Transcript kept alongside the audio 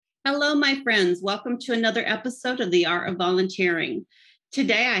Hello, my friends. Welcome to another episode of The Art of Volunteering.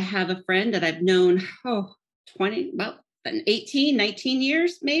 Today, I have a friend that I've known, 18, 19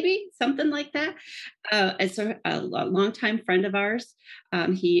 years, maybe, something like that. It's a longtime friend of ours.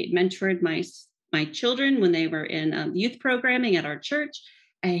 He mentored my children when they were in youth programming at our church.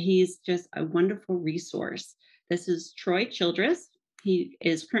 And he's just a wonderful resource. This is Troy Childress. He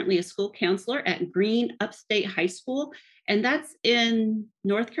is currently a school counselor at Green Upstate High School, and that's in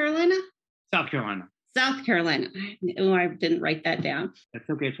North Carolina? South Carolina. South Carolina. Oh, I didn't write that down. That's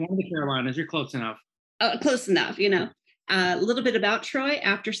okay. It's one of the Carolinas. You're close enough. Close enough, you know. A little bit about Troy.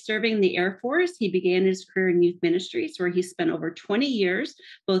 After serving in the Air Force, he began his career in youth ministries, where he spent over 20 years,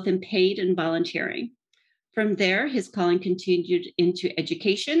 both in paid and volunteering. From there, his calling continued into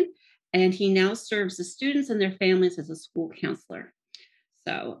education, and he now serves the students and their families as a school counselor.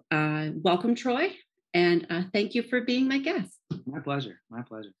 So welcome, Troy, and thank you for being my guest. My pleasure. My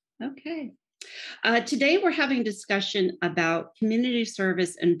pleasure. Okay. Today, we're having a discussion about community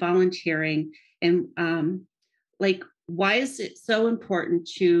service and volunteering, and why is it so important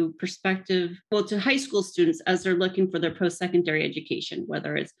to to high school students as they're looking for their post-secondary education,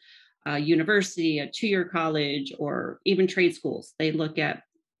 whether it's a university, a two-year college, or even trade schools. They look at,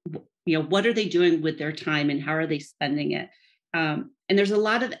 what are they doing with their time and how are they spending it? And there's a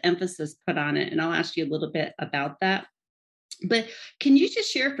lot of emphasis put on it, and I'll ask you a little bit about that. But can you just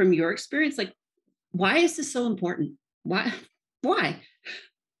share from your experience, why is this so important? Why?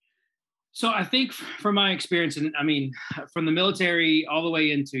 So I think from my experience, and I mean, from the military all the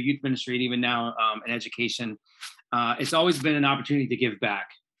way into youth ministry, and even now in education, it's always been an opportunity to give back.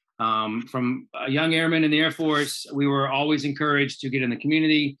 From a young airman in the Air Force, we were always encouraged to get in the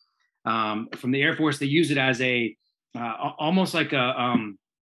community. From the Air Force, they use it as almost like a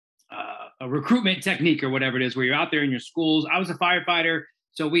recruitment technique or whatever it is, where you're out there in your schools. I was a firefighter,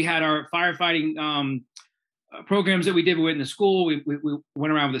 so we had our firefighting programs that we did. We went in the school. We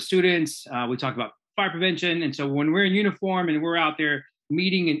went around with the students. We talked about fire prevention. And so when we're in uniform and we're out there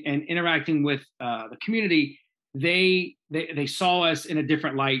meeting and interacting with the community, they saw us in a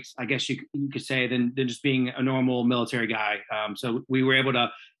different light, I guess you could say, than just being a normal military guy. So we were able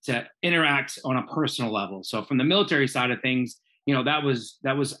to interact on a personal level. So from the military side of things, that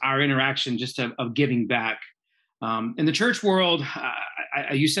was our interaction just of giving back. In the church world,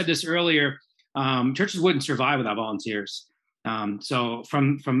 you said this earlier, churches wouldn't survive without volunteers. So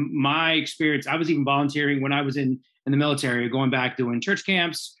from my experience, I was even volunteering when I was in the military, going back doing church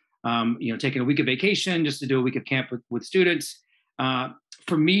camps, taking a week of vacation just to do a week of camp with students.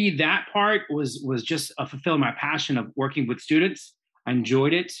 For me, that part was just fulfilling my passion of working with students. I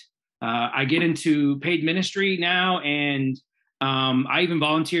enjoyed it. I get into paid ministry now, and I even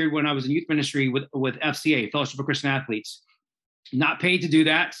volunteered when I was in youth ministry with FCA, Fellowship of Christian Athletes. Not paid to do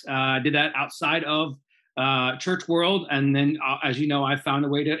that. I did that outside of church world. And then, as you know, I found a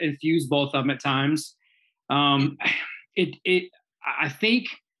way to infuse both of them at times. I think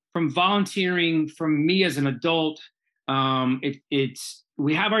from volunteering, from me as an adult,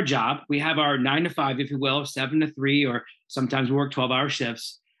 we have our job. We have our 9 to 5, if you will, 7 to 3, or sometimes we work 12-hour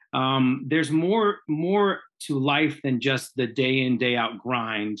shifts. There's more to life than just the day in, day out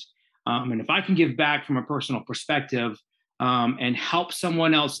grind. And if I can give back from a personal perspective and help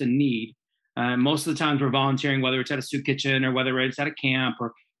someone else in need, most of the times we're volunteering, whether it's at a soup kitchen or whether it's at a camp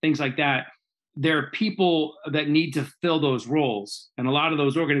or things like that, there are people that need to fill those roles. And a lot of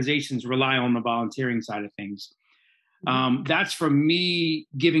those organizations rely on the volunteering side of things. That's for me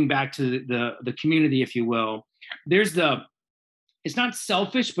giving back to the community, if you will. It's not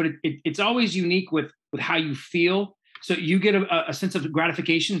selfish, but it's always unique with how you feel. So you get a sense of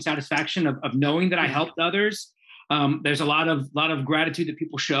gratification and satisfaction of knowing that I helped others. There's a lot of gratitude that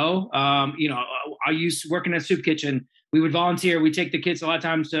people show. I used to work in a soup kitchen. We would volunteer. We take the kids a lot of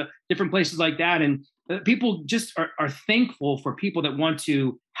times to different places like that. And people just are thankful for people that want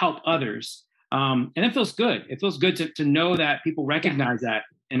to help others. And it feels good. It feels good to know that people recognize that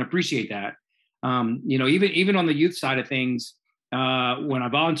and appreciate that. Even on the youth side of things, when I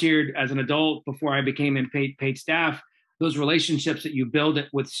volunteered as an adult before I became in paid staff, those relationships that you build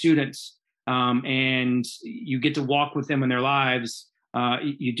with students, and you get to walk with them in their lives,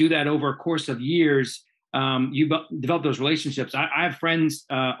 you do that over a course of years. You develop those relationships. I have friends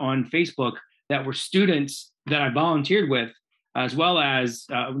on Facebook that were students that I volunteered with, as well as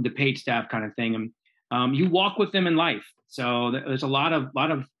the paid staff kind of thing. And you walk with them in life. So there's a lot of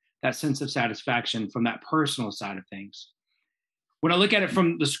that sense of satisfaction from that personal side of things. When I look at it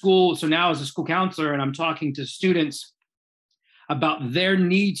from the school, so now as a school counselor, and I'm talking to students about their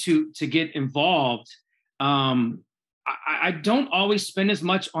need to get involved, I don't always spend as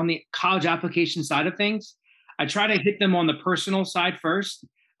much on the college application side of things. I try to hit them on the personal side first.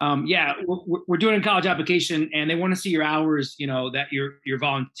 Yeah, we're doing a college application, and they want to see your hours, that you're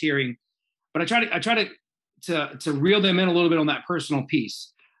volunteering. But I try to reel them in a little bit on that personal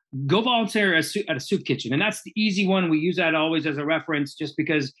piece. Go volunteer at a soup kitchen, and that's the easy one. We use that always as a reference, just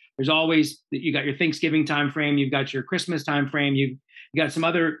because there's always, you got your Thanksgiving time frame, you've got your Christmas time frame, you got some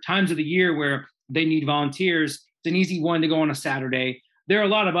other times of the year where they need volunteers. It's an easy one to go on a Saturday. There are a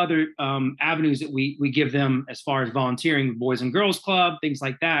lot of other avenues that we give them as far as volunteering, Boys and Girls Club, things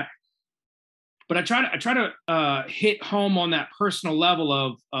like that. But I try to hit home on that personal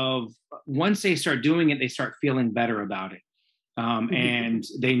level of once they start doing it, they start feeling better about it, and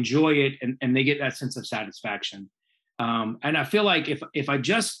they enjoy it, and they get that sense of satisfaction. And I feel like if I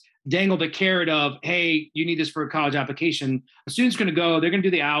just dangle the carrot of, hey, you need this for a college application, a student's going to go, they're going to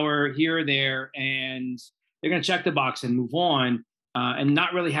do the hour here or there, and they're going to check the box and move on, and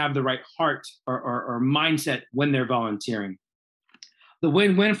not really have the right heart or mindset when they're volunteering. The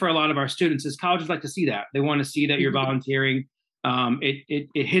win-win for a lot of our students is colleges like to see that. They want to see that you're volunteering.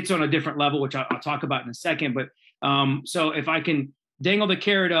 It hits on a different level, which I'll talk about in a second. But so if I can dangle the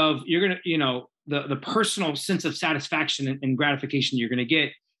carrot of, you're going to, the personal sense of satisfaction and gratification you're going to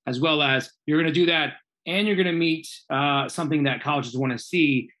get, as well as you're going to do that, and you're going to meet something that colleges want to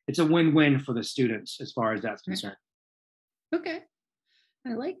see, it's a win-win for the students as far as that's concerned. Okay.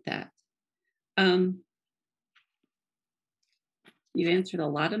 I like that. You answered a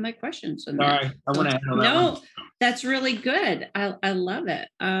lot of my questions. Sorry, I want to handle that. No, one. That's really good. I love it.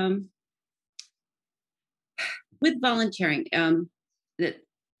 With volunteering, that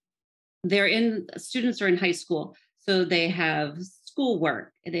students are in high school, so they have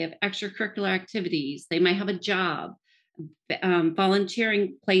schoolwork, they have extracurricular activities, they might have a job.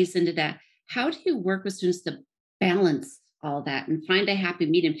 Volunteering plays into that. How do you work with students to balance all that and find a happy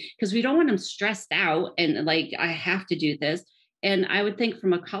medium? Because we don't want them stressed out and like, I have to do this. And I would think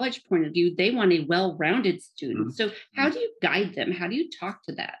from a college point of view, they want a well-rounded student. So how do you guide them? How do you talk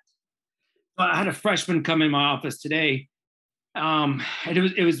to that? Well, I had a freshman come in my office today. And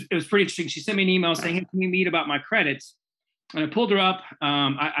it was pretty interesting. She sent me an email saying, hey, can we meet about my credits? And I pulled her up.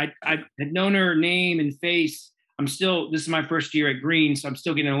 I had known her name and face. This is my first year at Green, so I'm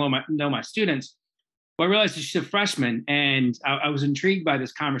still getting to know my students. But I realized that she's a freshman, and I was intrigued by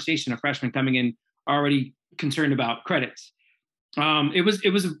this conversation, a freshman coming in already concerned about credits. It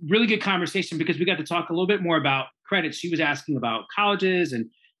was a really good conversation because we got to talk a little bit more about credits. She was asking about colleges and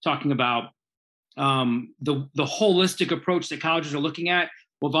talking about the holistic approach that colleges are looking at.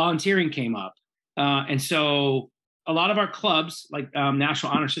 Well, volunteering came up. And so a lot of our clubs, like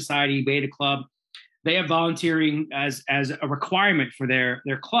National Honor Society, Beta Club, they have volunteering as a requirement for their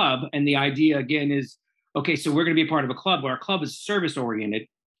club. And the idea, again, is, okay, so we're going to be a part of a club where our club is service oriented.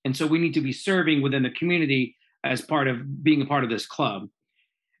 And so we need to be serving within the community as part of being a part of this club.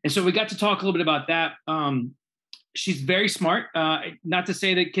 And so we got to talk a little bit about that. She's very smart. Not to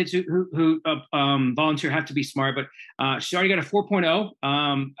say that kids who volunteer have to be smart, but she already got a 4.0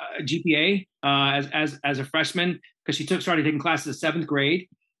 GPA as a freshman, because she started taking classes in seventh grade.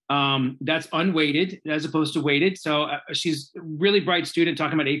 That's unweighted as opposed to weighted. So she's a really bright student,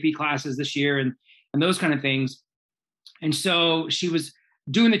 talking about AP classes this year and those kind of things. And so she was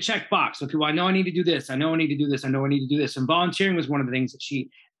doing the check box. Okay, well, I know I need to do this. I know I need to do this. I know I need to do this. And volunteering was one of the things that she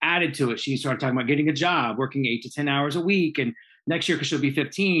added to it. She started talking about getting a job, working 8 to 10 hours a week. And next year, because she'll be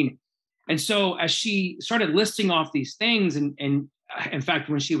 15. And so as she started listing off these things, and in fact,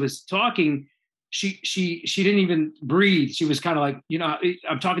 when she was talking, she didn't even breathe. She was kind of like,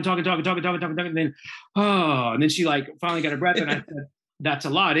 I'm talking. And then, and then she like finally got her breath. And I said, that's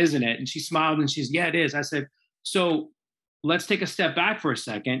a lot, isn't it? And she smiled and she's, yeah, it is. I said, so let's take a step back for a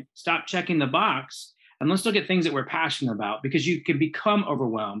second, stop checking the box, and let's look at things that we're passionate about, because you can become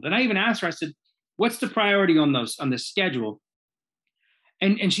overwhelmed. And I even asked her, I said, what's the priority on this schedule?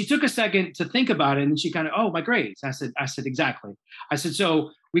 And she took a second to think about it, and she kind of, oh, my grades. I said, exactly. I said,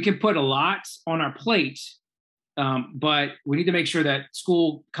 so we can put a lot on our plate, but we need to make sure that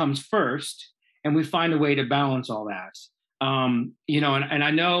school comes first, and we find a way to balance all that. And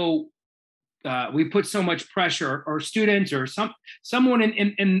I know we put so much pressure, or students, or someone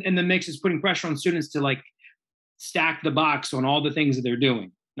in the mix is putting pressure on students to like stack the box on all the things that they're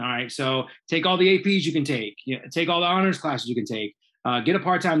doing. All right, so take all the APs you can take, take all the honors classes you can take, get a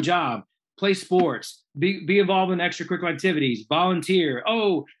part-time job, play sports, be involved in extracurricular activities, volunteer.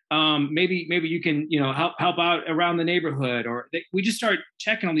 Maybe you can help out around the neighborhood, we just start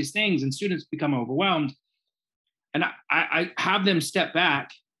checking all these things, and students become overwhelmed. And I have them step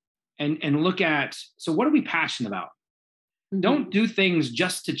back and look at, so what are we passionate about? Hmm. Don't do things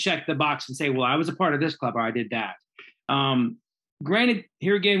just to check the box and say, well, I was a part of this club or I did that. Um, Granted,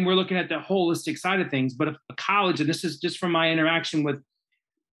 here again, we're looking at the holistic side of things, but a college, and this is just from my interaction with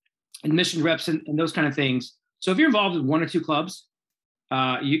admission reps and those kind of things. So if you're involved in one or two clubs,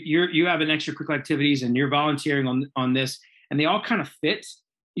 you have an extracurricular activities and you're volunteering on this, and they all kind of fit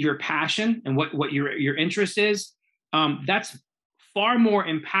your passion and what your interest is. That's far more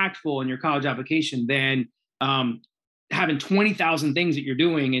impactful in your college application than having 20,000 things that you're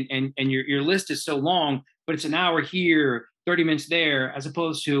doing, and your list is so long, but it's an hour here, 30 minutes there, as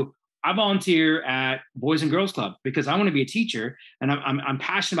opposed to I volunteer at Boys and Girls Club because I want to be a teacher and I'm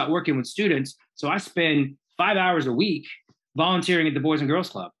passionate about working with students. So I spend 5 hours a week volunteering at the Boys and Girls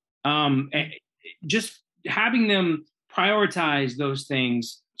Club. And just having them prioritize those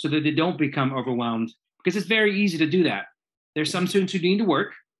things so that they don't become overwhelmed, because it's very easy to do that. There's some students who need to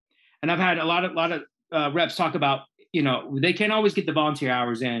work, and I've had a lot of reps talk about, they can't always get the volunteer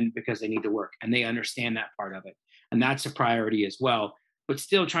hours in because they need to work, and they understand that part of it, and that's a priority as well. But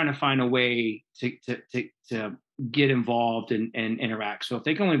still trying to find a way to get involved and interact. So if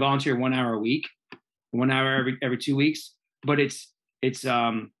they can only volunteer 1 hour a week, 1 hour every 2 weeks, but it's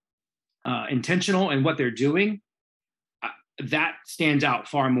intentional in what they're doing, that stands out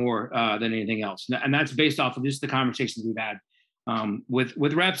far more than anything else. And that's based off of just the conversations we've had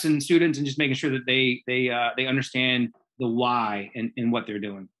with reps and students, and just making sure that they understand the why and what they're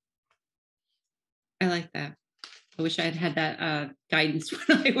doing. I like that. I wish I had had that guidance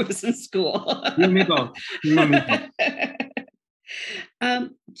when I was in school. You and me both.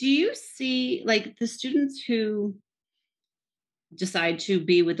 Do you see, like, the students who decide to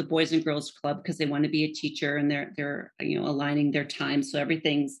be with the Boys and Girls Club because they want to be a teacher, and they're aligning their time so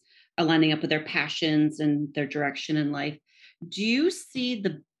everything's aligning up with their passions and their direction in life? Do you see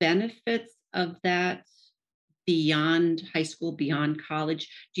the benefits of that beyond high school, beyond college?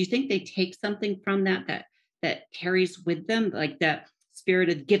 Do you think they take something from that carries with them, like that spirit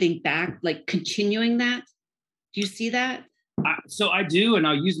of giving back, like continuing that? Do you see that? So I do, and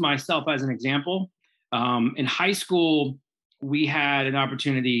I'll use myself as an example. In high school, we had an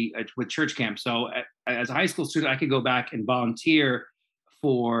opportunity with church camp. So as a high school student, I could go back and volunteer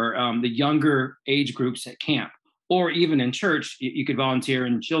for the younger age groups at camp, or even in church, you could volunteer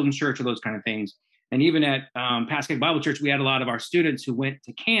in children's church or those kind of things. And even at Pascagoula Bible Church, we had a lot of our students who went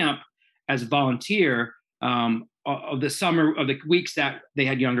to camp as a volunteer of the summer, of the weeks that they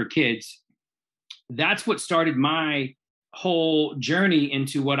had younger kids. That's what started my whole journey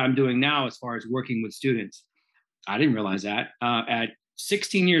into what I'm doing now as far as working with students. I didn't realize that. At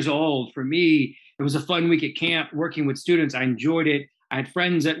 16 years old, for me, it was a fun week at camp working with students. I enjoyed it. I had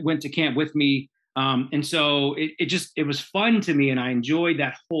friends that went to camp with me. And so it was fun to me, and I enjoyed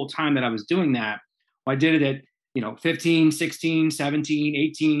that whole time that I was doing that. I did it at 15, 16, 17,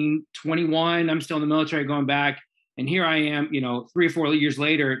 18, 21. I'm still in the military going back. And here I am, 3 or 4 years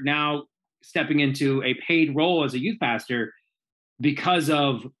later, now stepping into a paid role as a youth pastor because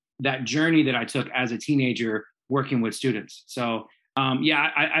of that journey that I took as a teenager working with students. So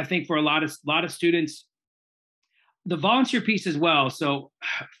I think for a lot of students, the volunteer piece as well. So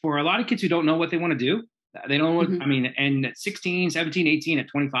for a lot of kids who don't know what they want to do, they don't know what, and at 16, 17, 18, at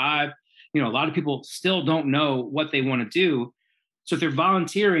 25, a lot of people still don't know what they want to do. So if they're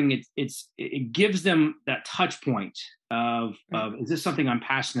volunteering, it gives them that touch point of is this something I'm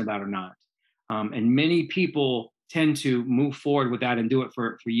passionate about or not? And many people tend to move forward with that and do it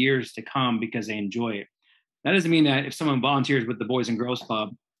for years to come because they enjoy it. That doesn't mean that if someone volunteers with the Boys and Girls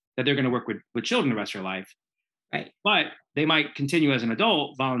Club, that they're going to work with children the rest of their life. Right. But they might continue as an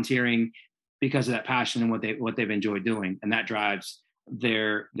adult volunteering because of that passion and what they've enjoyed doing. And that drives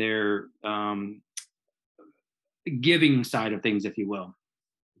their giving side of things, if you will.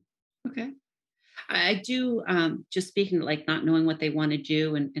 Okay. I do, just speaking to, like, not knowing what they want to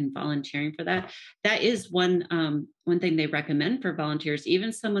do and volunteering for that. That is one thing they recommend for volunteers,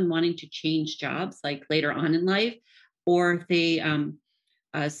 even someone wanting to change jobs, like later on in life, or if they,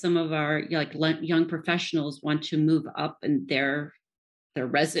 some of our young professionals want to move up in build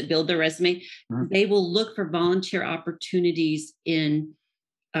their resume. Mm-hmm. They will look for volunteer opportunities in,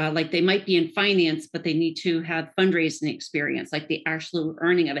 like, they might be in finance, but they need to have fundraising experience, like the actual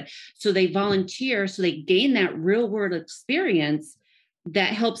earning of it. So they volunteer, so they gain that real world experience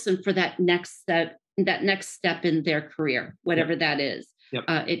that helps them for that next step in their career, whatever that is. Yep.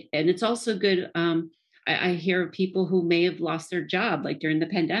 And it's also good. I hear people who may have lost their job, like during the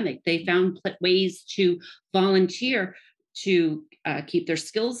pandemic, they found ways to volunteer to keep their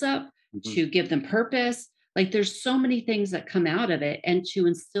skills up, to give them purpose. Like, there's so many things that come out of it, and to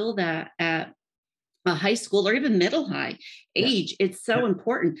instill that at a high school or even middle high Yeah. age. It's so Yeah.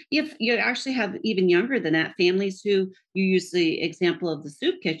 important. If you actually have even younger than that, families who you use the example of the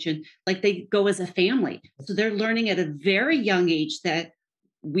soup kitchen, like they go as a family. So they're learning at a very young age that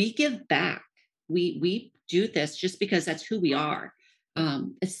we give back. We do this just because that's who we are.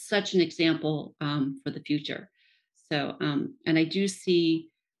 It's such an example for the future. So, and I do see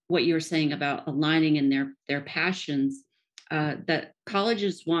what you were saying about aligning in their passions. That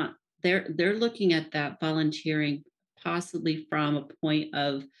colleges want, they're looking at that volunteering possibly from a point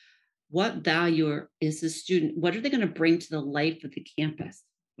of what value is the student, what are they going to bring to the life of the campus,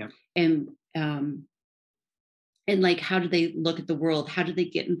 Yeah. and um and like how do they look at the world, how do they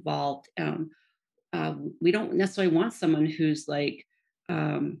get involved. We don't necessarily want someone who's like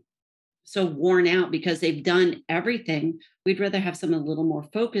um so worn out because they've done everything. We'd rather have someone a little more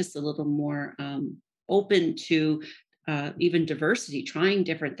focused, a little more open to even diversity, trying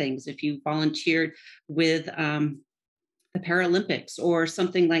different things. If you volunteered with the Paralympics or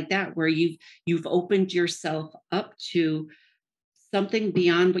something like that, where you've opened yourself up to something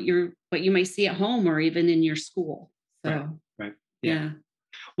beyond what you might see at home or even in your school. Right. So Right. Yeah. yeah.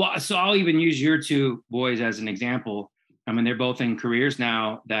 Well, so I'll even use your two boys as an example. I mean, they're both in careers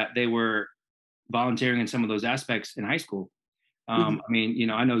now that they were volunteering in some of those aspects in high school. Mhm. I mean,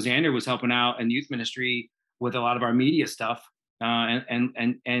 I know Xander was helping out in youth ministry with a lot of our media stuff,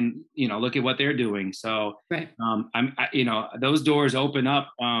 and look at what they're doing. So, Right. those doors open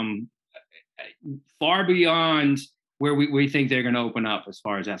up far beyond where we think they're going to open up, as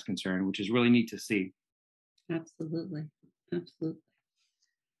far as that's concerned, which is really neat to see. Absolutely. Absolutely.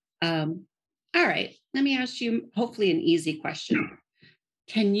 Um, all right. Let me ask you, hopefully, an easy question.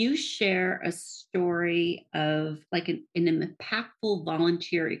 Can you share a story of like an impactful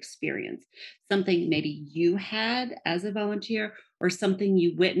volunteer experience? Something maybe you had as a volunteer or something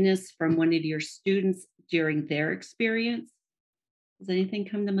you witnessed from one of your students during their experience? Does anything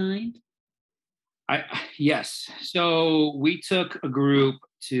come to mind? Yes. So we took a group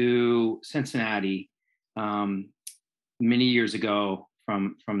to Cincinnati um, many years ago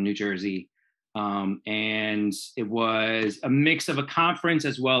from New Jersey, and it was a mix of a conference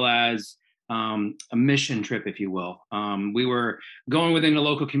as well as a mission trip, if you will. We were going within the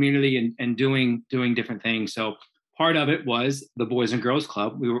local community and doing different things. So part of it was the Boys and Girls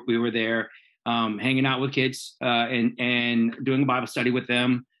Club. We were there hanging out with kids and doing a Bible study with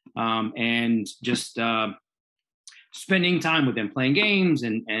them, and just spending time with them, playing games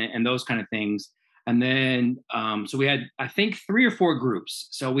and those kind of things. And then so we had, I think, 3 or 4 groups.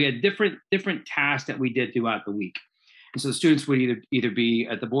 So we had different tasks that we did throughout the week. And so the students would either be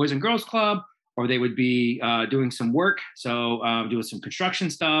at the Boys and Girls Club, or they would be doing some work, so doing some construction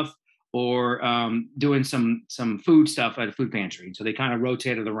stuff, or doing some food stuff at a food pantry. So they kind of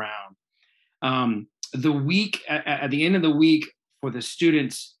rotated around. The week at the end of the week for the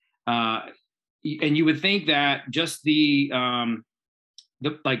students, and you would think that just the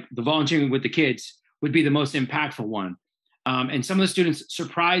volunteering with the kids would be the most impactful one. And some of the students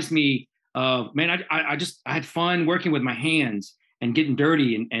surprised me. Man, I had fun working with my hands and getting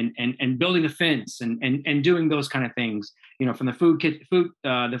dirty and building a fence and doing those kind of things. From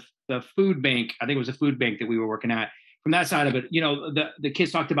the the food bank. I think it was a food bank that we were working at. From that side of it, the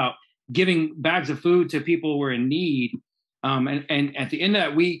kids talked about giving bags of food to people who were in need. And at the end of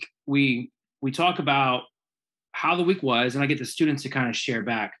that week, we talk about how the week was, and I get the students to kind of share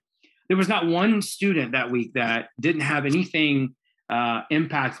back. There was not one student that week that didn't have anything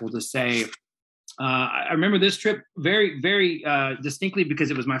impactful to say. I remember this trip very, very distinctly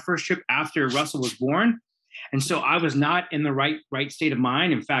because it was my first trip after Russell was born, and so I was not in the right state of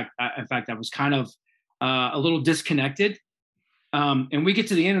mind. In fact, I was kind of a little disconnected. And we get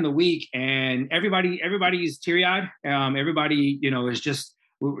to the end of the week, and everybody's teary-eyed. Everybody, is just,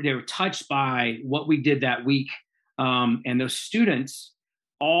 they were touched by what we did that week. And those students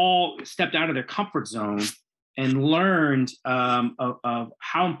all stepped out of their comfort zone and learned of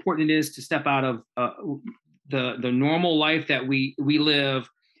how important it is to step out of the normal life that we live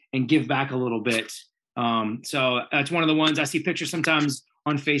and give back a little bit. So that's one of the ones I see pictures sometimes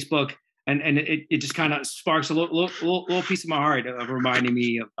on Facebook, and it just kind of sparks a little piece of my heart of reminding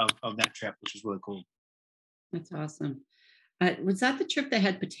me of that trip, which was really cool. That's awesome. Was that the trip that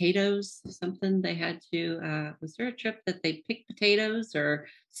had potatoes? Something they had to, was there a trip that they picked potatoes or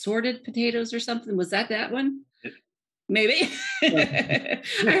sorted potatoes or something? Was that one? Maybe. I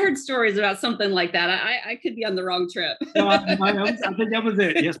heard stories about something like that. I could be on the wrong trip. No, I think that was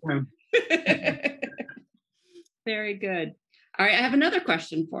it. Yes, ma'am. Very good. All right. I have another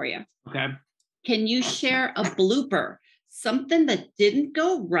question for you. Okay. Can you share a blooper, something that didn't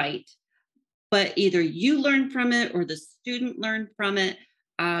go right, but either you learn from it or the student learned from it.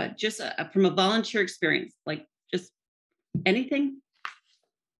 Just from a volunteer experience, like just anything.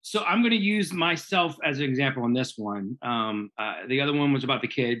 So I'm going to use myself as an example on this one. The other one was about the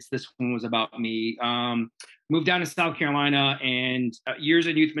kids. This one was about me. Moved down to South Carolina, and years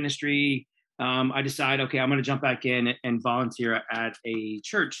in youth ministry. I decided, okay, I'm going to jump back in and volunteer at a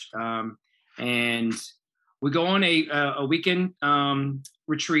church. And we go on a weekend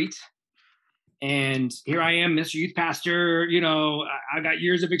retreat. And here I am, Mr. Youth Pastor. I got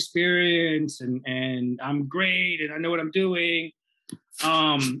years of experience, and I'm great, and I know what I'm doing.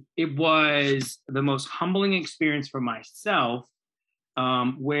 It was the most humbling experience for myself,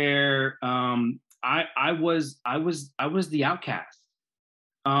 where I was the outcast.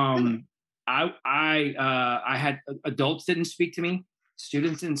 I had adults didn't speak to me,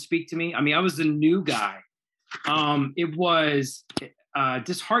 students didn't speak to me. I mean, I was the new guy. It was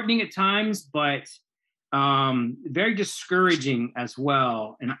disheartening at times, but very discouraging as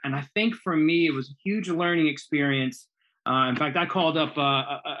well. And I think for me, it was a huge learning experience. In fact, I called up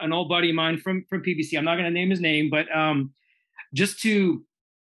an old buddy of mine from PBC. I'm not going to name his name, but just to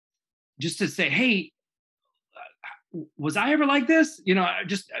say, hey, was I ever like this?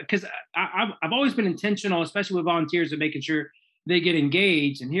 Just because I've always been intentional, especially with volunteers, of making sure they get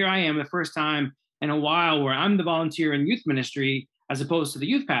engaged. And here I am, the first time in a while where I'm the volunteer in youth ministry as opposed to the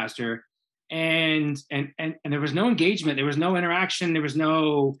youth pastor. And there was no engagement, there was no interaction, there was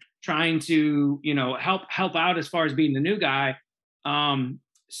no trying to help out as far as being the new guy.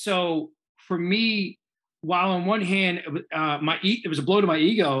 So for me, while on one hand it was a blow to my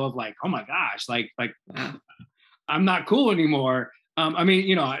ego of like, oh my gosh, like I'm not cool anymore. I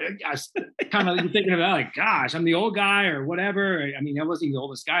kind of thinking about like, gosh, I'm the old guy or whatever. I mean, I wasn't the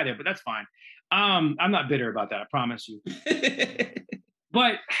oldest guy there, but that's fine. I'm not bitter about that, I promise you.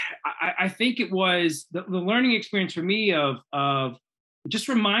 But I think it was the learning experience for me of just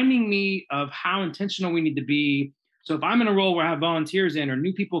reminding me of how intentional we need to be. So if I'm in a role where I have volunteers in or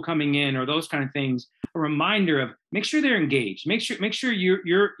new people coming in or those kind of things, a reminder of make sure they're engaged. Make sure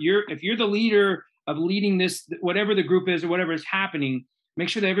you're if you're the leader of leading this, whatever the group is or whatever is happening, make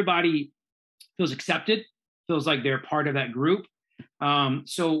sure that everybody feels accepted, feels like they're part of that group.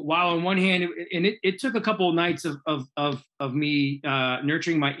 So while on one hand, it took a couple of nights of me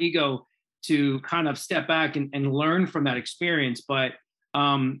nurturing my ego to kind of step back and learn from that experience. But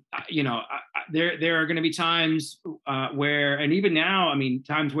there are going to be times where, and even now, I mean,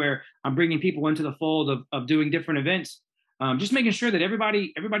 times where I'm bringing people into the fold of doing different events, just making sure that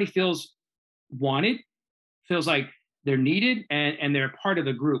everybody feels wanted, feels like they're needed, and they're part of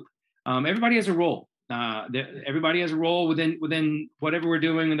the group. Everybody has a role. Everybody has a role within whatever we're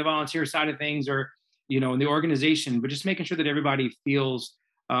doing in the volunteer side of things, or in the organization. But just making sure that everybody feels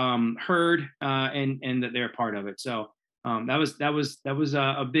heard and that they're a part of it. So that was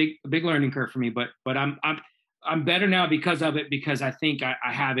a big learning curve for me. But I'm better now because of it, because I think I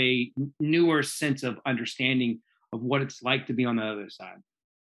have a newer sense of understanding of what it's like to be on the other side.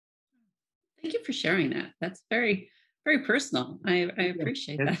 Thank you for sharing that. That's very, very personal. I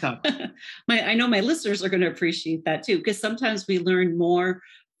appreciate that. I know my listeners are going to appreciate that too, because sometimes we learn more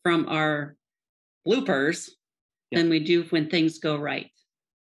from our bloopers than we do when things go right.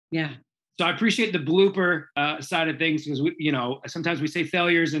 Yeah. So I appreciate the blooper side of things, because sometimes we say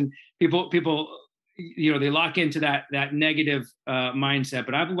failures and people they lock into that negative mindset.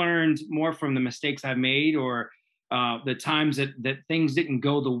 But I've learned more from the mistakes I've made, or the times that things didn't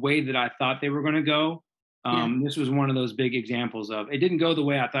go the way that I thought they were going to go. This was one of those big examples of it didn't go the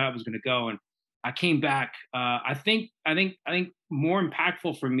way I thought it was going to go, and I came back. I think more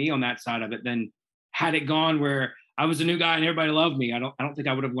impactful for me on that side of it than had it gone where I was a new guy and everybody loved me. I don't think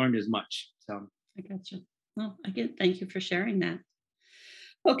I would have learned as much. So I got you. Well, again, thank you for sharing that.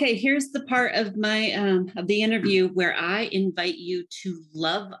 Okay, here's the part of my of the interview where I invite you to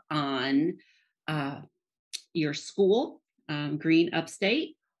love on your school, Green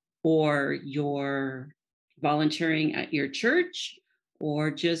Upstate, or your volunteering at your church,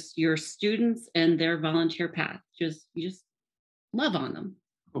 or just your students and their volunteer path. You just love on them.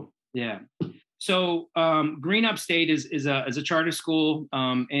 Cool. Yeah. So Green Upstate is a charter school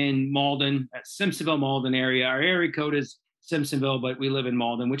in Malden, at Simpsonville, Malden area. Our area code is Simpsonville, but we live in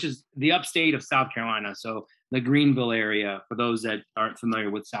Malden, which is the upstate of South Carolina. So the Greenville area, for those that aren't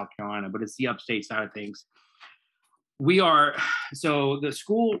familiar with South Carolina, but it's the upstate side of things. So the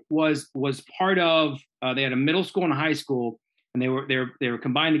school was part of, they had a middle school and a high school, and they were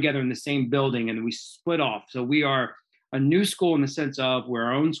combined together in the same building, and we split off. So we are a new school in the sense of we're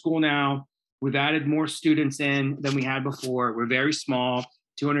our own school now. We've added more students in than we had before. We're very small,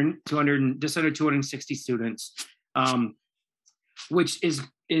 just under 260 students, which is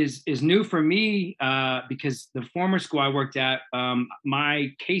new for me because the former school I worked at,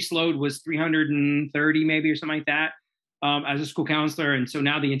 my caseload was 330 maybe or something like that as a school counselor. And so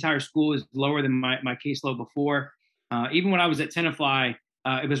now the entire school is lower than my caseload before. Even when I was at Tenafly,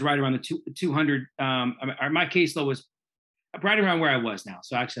 it was right around the 200. My caseload was right around where I was now.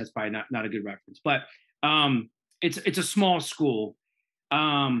 So actually that's probably not a good reference, but it's a small school.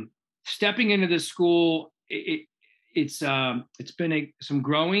 Stepping into this school, it's been some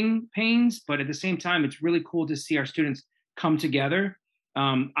growing pains, but at the same time, it's really cool to see our students come together.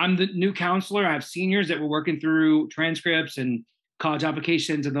 I'm the new counselor. I have seniors that were working through transcripts and college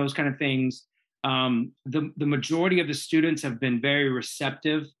applications and those kind of things. The majority of the students have been very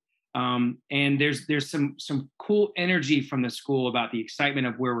receptive. And there's some cool energy from the school about the excitement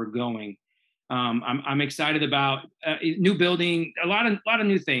of where we're going. I'm excited about new building, a lot of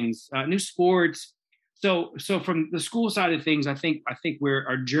new things, new sports. So from the school side of things, I think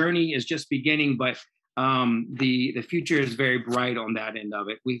our journey is just beginning, but the future is very bright on that end of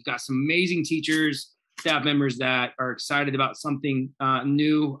it. We've got some amazing teachers, staff members that are excited about something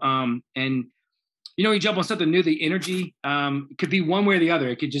new. And you jump on something new, the energy could be one way or the other.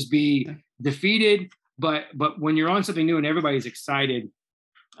 It could just be defeated, but when you're on something new and everybody's excited,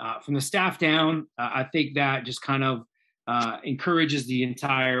 from the staff down, I think that just kind of encourages the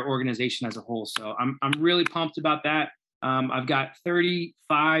entire organization as a whole. So I'm really pumped about that. I've got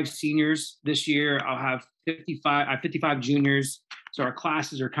 35 seniors this year. I'll have 55 juniors. So our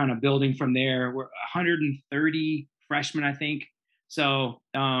classes are kind of building from there. We're 130 freshmen, I think. So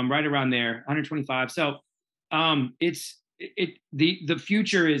right around there, 125. So the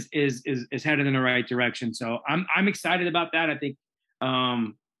future is headed in the right direction. So I'm excited about that. I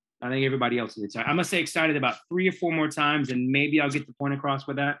think everybody else is excited. I'm gonna say excited about 3 or 4 more times, and maybe I'll get the point across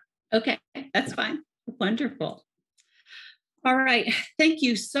with that. Okay, that's fine. Wonderful. All right. Thank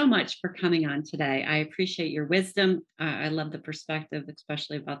you so much for coming on today. I appreciate your wisdom. I love the perspective,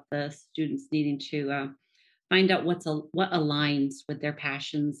 especially about the students needing to find out what aligns with their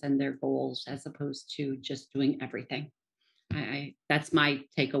passions and their goals, as opposed to just doing everything. That's my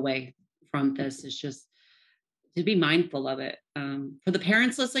takeaway from this, is just to be mindful of it. For the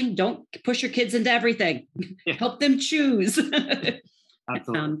parents listening, don't push your kids into everything. Yeah. Help them choose.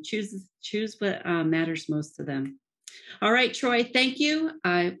 Absolutely. Choose what matters most to them. All right, Troy, thank you.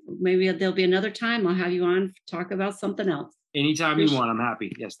 Maybe there'll be another time I'll have you on to talk about something else. Anytime you want, I'm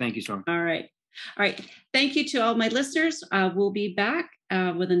happy. Yes, thank you, Storm. All right. Thank you to all my listeners. We'll be back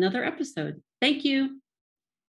with another episode. Thank you.